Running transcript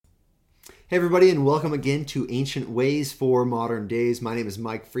Hey everybody, and welcome again to Ancient Ways for Modern Days. My name is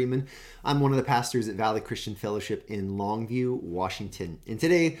Mike Freeman. I'm one of the pastors at Valley Christian Fellowship in Longview, Washington. And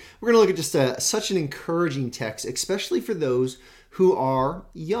today we're going to look at just such an encouraging text, especially for those who are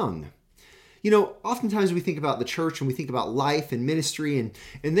young. You know, oftentimes we think about the church and we think about life and ministry,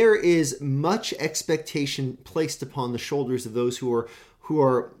 and there is much expectation placed upon the shoulders of those who are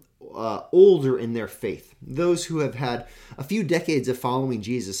older in their faith, those who have had a few decades of following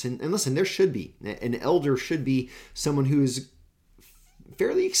Jesus. And listen, there should be. An elder should be someone who is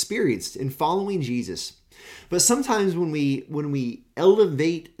fairly experienced in following Jesus. But sometimes when we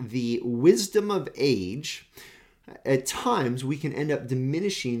elevate the wisdom of age, at times we can end up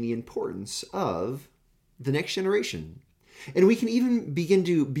diminishing the importance of the next generation. And we can even begin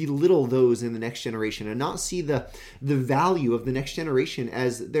to belittle those in the next generation and not see the value of the next generation,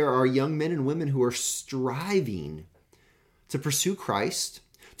 as there are young men and women who are striving to pursue Christ,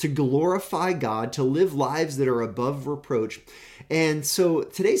 to glorify God, to live lives that are above reproach. And so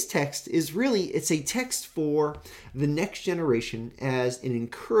today's text is it's a text for the next generation as an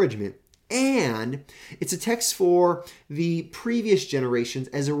encouragement. And it's a text for the previous generations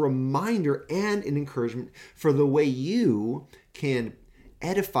as a reminder and an encouragement for the way you can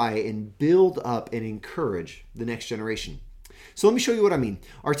edify and build up and encourage the next generation. So let me show you what I mean.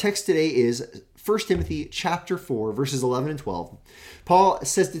 Our text today is 1 Timothy chapter 4, verses 11 and 12. Paul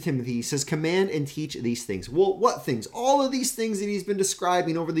says to Timothy, he says, command and teach these things. Well, what things? All of these things that he's been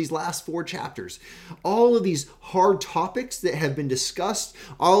describing over these last 4 chapters. All of these hard topics that have been discussed.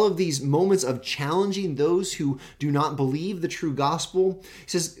 All of these moments of challenging those who do not believe the true gospel. He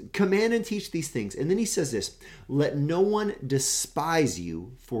says, command and teach these things. And then he says this, let no one despise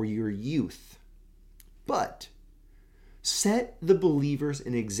you for your youth, but set the believers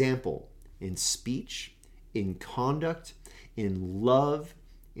an example in speech, in conduct, in love,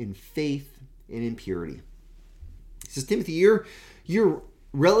 in faith, and in purity. He says, Timothy, you're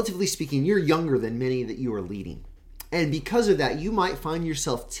relatively speaking, you're younger than many that you are leading. And because of that, you might find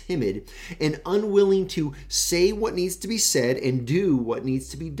yourself timid and unwilling to say what needs to be said and do what needs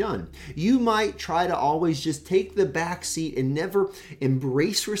to be done. You might try to always just take the back seat and never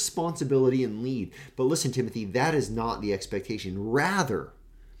embrace responsibility and lead. But listen, Timothy, that is not the expectation. Rather,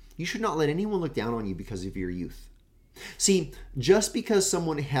 you should not let anyone look down on you because of your youth. See, just because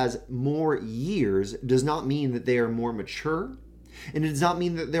someone has more years does not mean that they are more mature, and it does not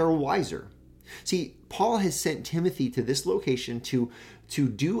mean that they're wiser. See, Paul has sent Timothy to this location to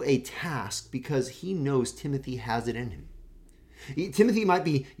do a task because he knows Timothy has it in him. Timothy might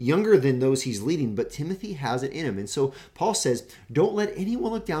be younger than those he's leading, but Timothy has it in him. And so Paul says, don't let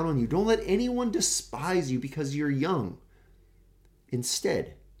anyone look down on you. Don't let anyone despise you because you're young.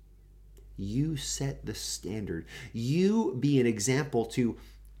 Instead, you set the standard. You be an example to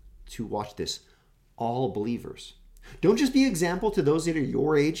watch this, all believers. Don't just be an example to those that are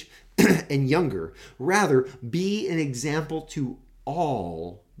your age and younger. Rather, be an example to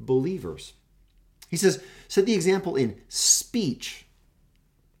all believers. He says, set the example in speech.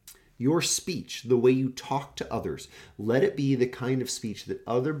 Your speech, the way you talk to others, let it be the kind of speech that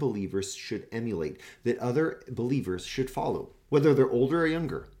other believers should emulate, that other believers should follow, whether they're older or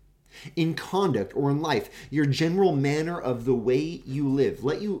younger. In conduct or in life, your general manner of the way you live.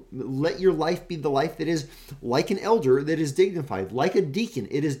 Let your life be the life that is like an elder, that is dignified. Like a deacon,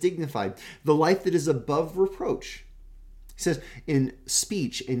 it is dignified. The life that is above reproach. He says, in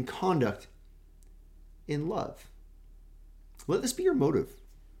speech, in conduct, in love. Let this be your motive.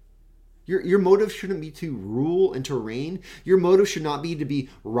 Your motive shouldn't be to rule and to reign. Your motive should not be to be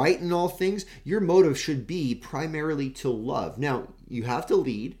right in all things. Your motive should be primarily to love. Now, you have to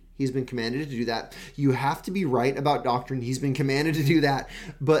lead. He's been commanded to do that. You have to be right about doctrine. He's been commanded to do that.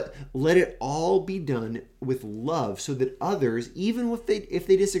 But let it all be done with love so that others, even if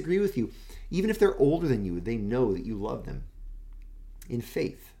they disagree with you, even if they're older than you, they know that you love them. In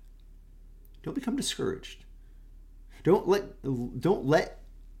faith. Don't become discouraged. Don't let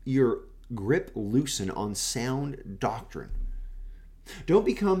your grip loosen on sound doctrine. Don't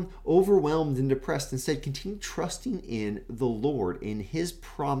become overwhelmed and depressed. Instead, continue trusting in the Lord, in His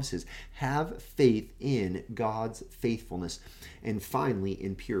promises. Have faith in God's faithfulness. And finally,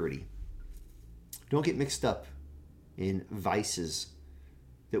 in purity. Don't get mixed up in vices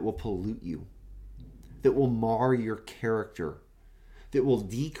that will pollute you, that will mar your character, that will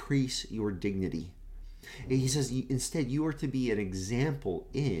decrease your dignity. And he says, instead, you are to be an example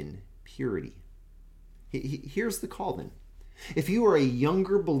in purity. Here's the call then. If you are a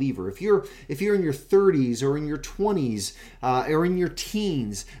younger believer, if you're in your 30s or in your 20s or in your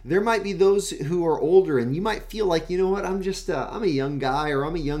teens, there might be those who are older, and you might feel like, you know what, I'm a young guy or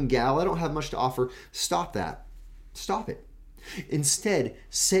I'm a young gal. I don't have much to offer. Stop that. Stop it. Instead,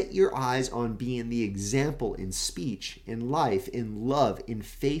 set your eyes on being the example in speech, in life, in love, in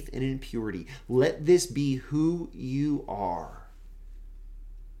faith, and in purity. Let this be who you are.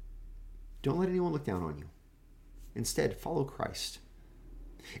 Don't let anyone look down on you. Instead, follow Christ.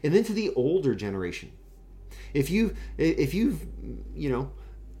 And then to the older generation. If you've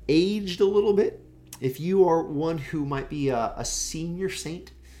aged a little bit, if you are one who might be a senior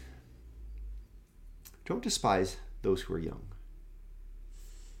saint, don't despise those who are young.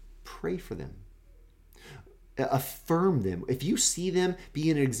 Pray for them. Affirm them. If you see them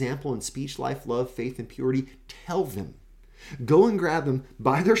be an example in speech, life, love, faith, and purity, tell them. Go and grab them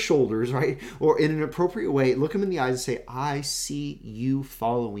by their shoulders, right? Or in an appropriate way, look them in the eyes and say, I see you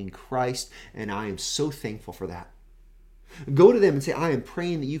following Christ, and I am so thankful for that. Go to them and say, I am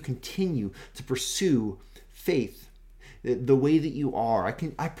praying that you continue to pursue faith the way that you are.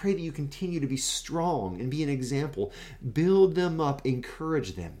 I pray that you continue to be strong and be an example. Build them up,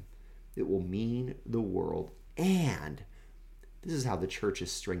 encourage them. It will mean the world. And this is how the church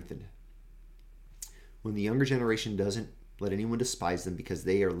is strengthened. When the younger generation doesn't let anyone despise them because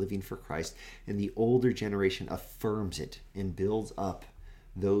they are living for Christ, and the older generation affirms it and builds up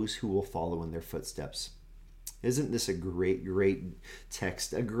those who will follow in their footsteps. Isn't this a great, great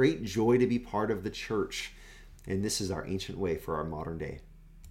text? A great joy to be part of the church. And this is our ancient way for our modern day.